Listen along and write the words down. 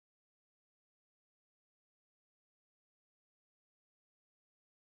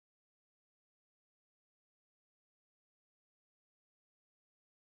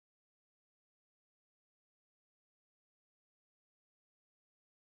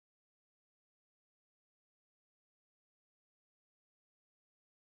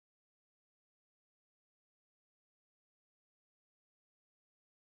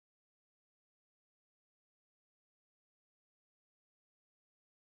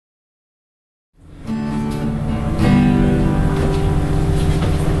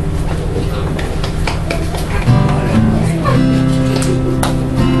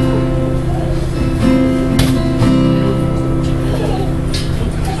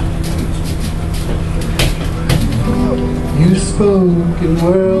spoke and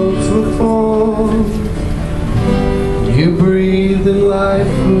worlds were formed. You breathed and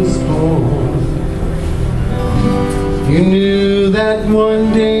life was born. You knew that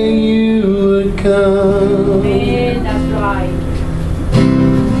one day you would come. That's right.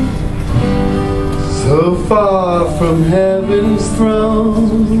 So far from heaven's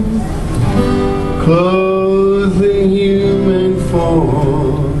throne, clothed in human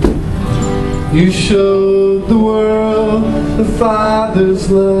form, you showed the world the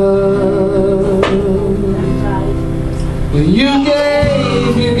Father's love. Well, you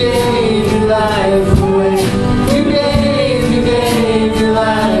gave your life away. You gave your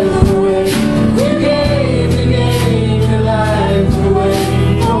life away. You gave your life away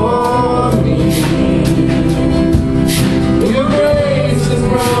for me. Your grace has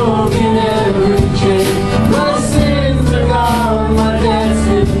broken every chain. My sins are gone, my debts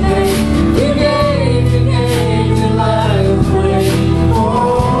been paid. You gave your life away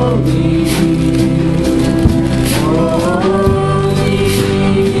for me.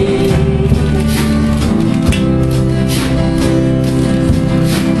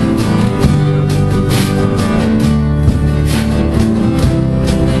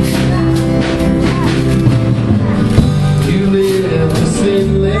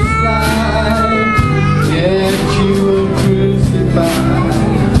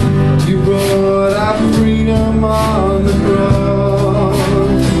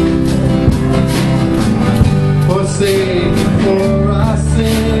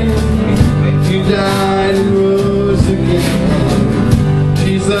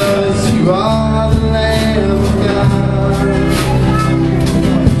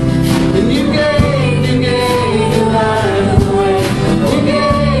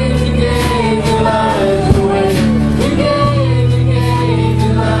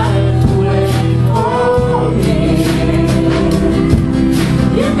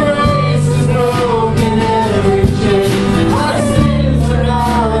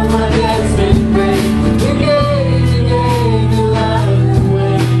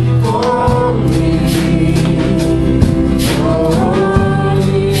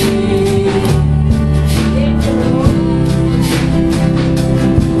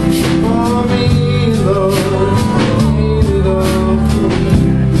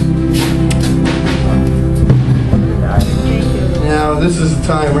 This is the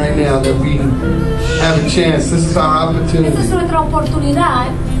time right now that we have a chance. This is our opportunity. Esta es nuestra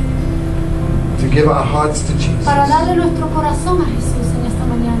oportunidad to give our hearts to Jesus. Para darle nuestro corazón a Jesús en esta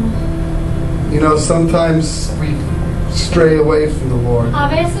mañana. You know, sometimes we stray away from the Lord. A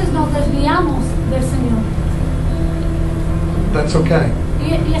veces nos desviamos del Señor. That's okay.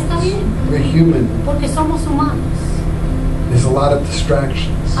 Y está bien. We're human. Porque somos humanos. There's a lot of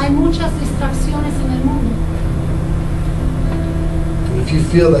distractions. Hay muchas distracciones en el mundo. If you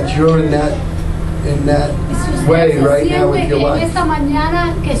feel that you're in that way right now with your life, esta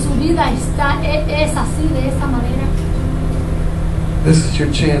mañana que su vida es así de esa manera, this is your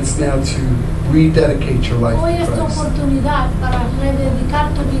chance now to rededicate your life hoy to es tu Christ. oportunidad para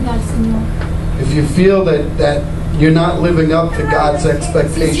rededicar tu vida al Señor. If you feel that you're not living up to God's Si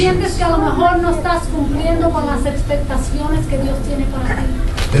expectations, sientes que a lo mejor no estás cumpliendo con las expectaciones que Dios tiene para ti,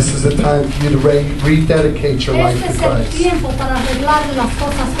 this is the time for you to rededicate your life este to es el Christ. tiempo para arreglar las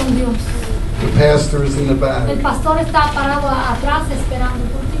cosas con Dios. The pastor is in the back. El pastor está parado atrás esperando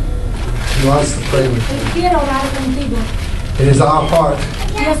por ti. He wants to pray with you. Él quiere orar contigo. It is our heart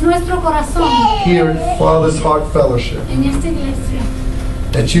Y es nuestro corazón here at Father's Heart Fellowship en esta iglesia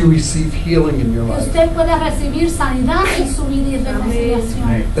that you receive healing in your que life, usted pueda recibir sanidad en su vida y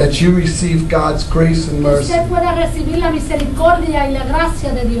reconciliación. that you receive God's grace and Que mercy. usted pueda recibir la misericordia y la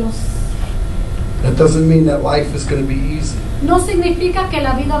gracia de Dios. That doesn't mean that life is going to be easy, No significa que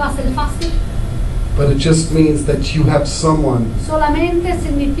la vida va a ser fácil, but it just means that you have someone solamente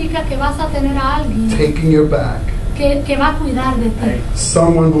significa que vas a tener a alguien taking your back, que va a cuidar de ti.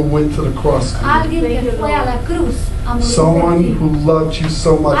 someone who went to the cross for you, Alguien que fue a la cruz a morir por someone ti. who loved you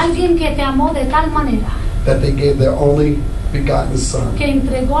so much Alguien que te amó de tal manera that they gave their only begotten Son que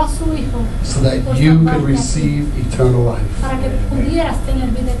entregó a su Hijo so that you could receive eternal life. para que pudieras tener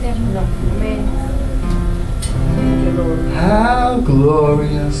vida eterna. How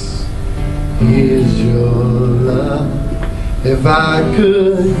glorious is your love. If I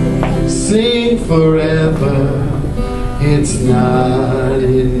could sing forever, it's not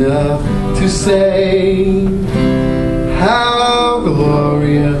enough to say how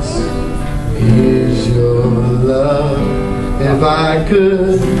glorious is your love. If I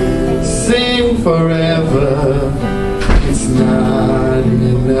could sing forever, it's not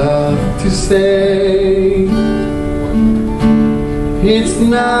enough to say it's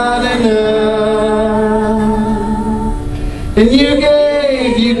not enough. And you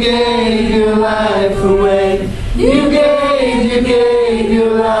gave your life away. You gave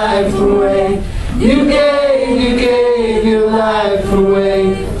your life away. You gave your life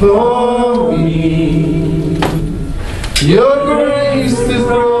away for me. Your grace has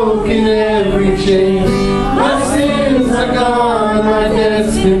broken every chain. My sins are gone, my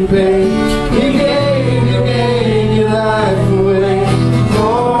debt's been paid. You gave your life away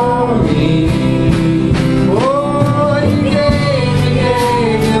for me. Oh, you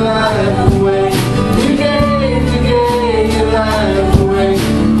gave your life away. You gave your life away.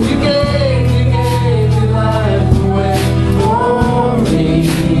 You gave your life away for me.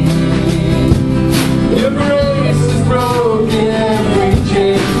 Your grace has broken every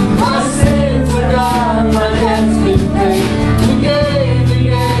chain. My sins are gone, my debt's been paid. You gave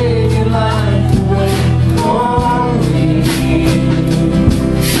your life away for me.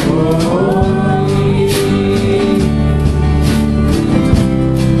 For me.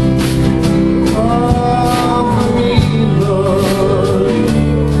 Oh, for me, Lord.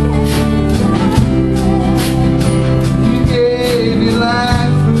 You gave your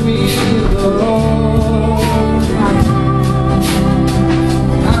life for me, Lord.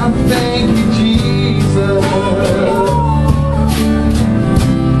 I thank you, Jesus.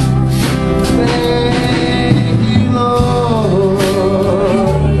 Thank you, Lord.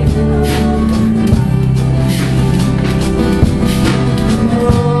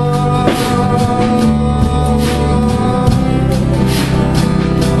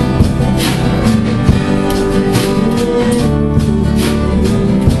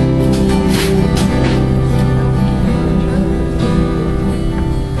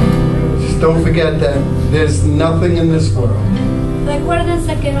 Just don't forget that there's nothing in this world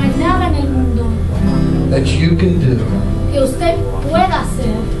Recuérdense que no hay nada en el mundo that you can do que usted pueda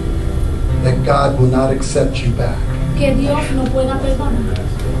hacer that God will not accept you back. que Dios no pueda perdonar.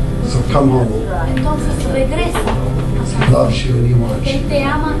 So come home. Entonces regresa a He casa. loves you and He wants Él you. te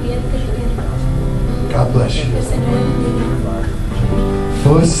ama y Él te quiere. God bless Que el you. Señor le bendiga.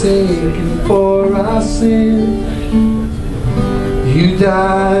 Forsaken for our sin, you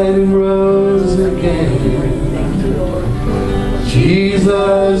died and rose again.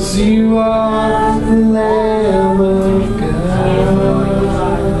 Jesus, you are the Lamb.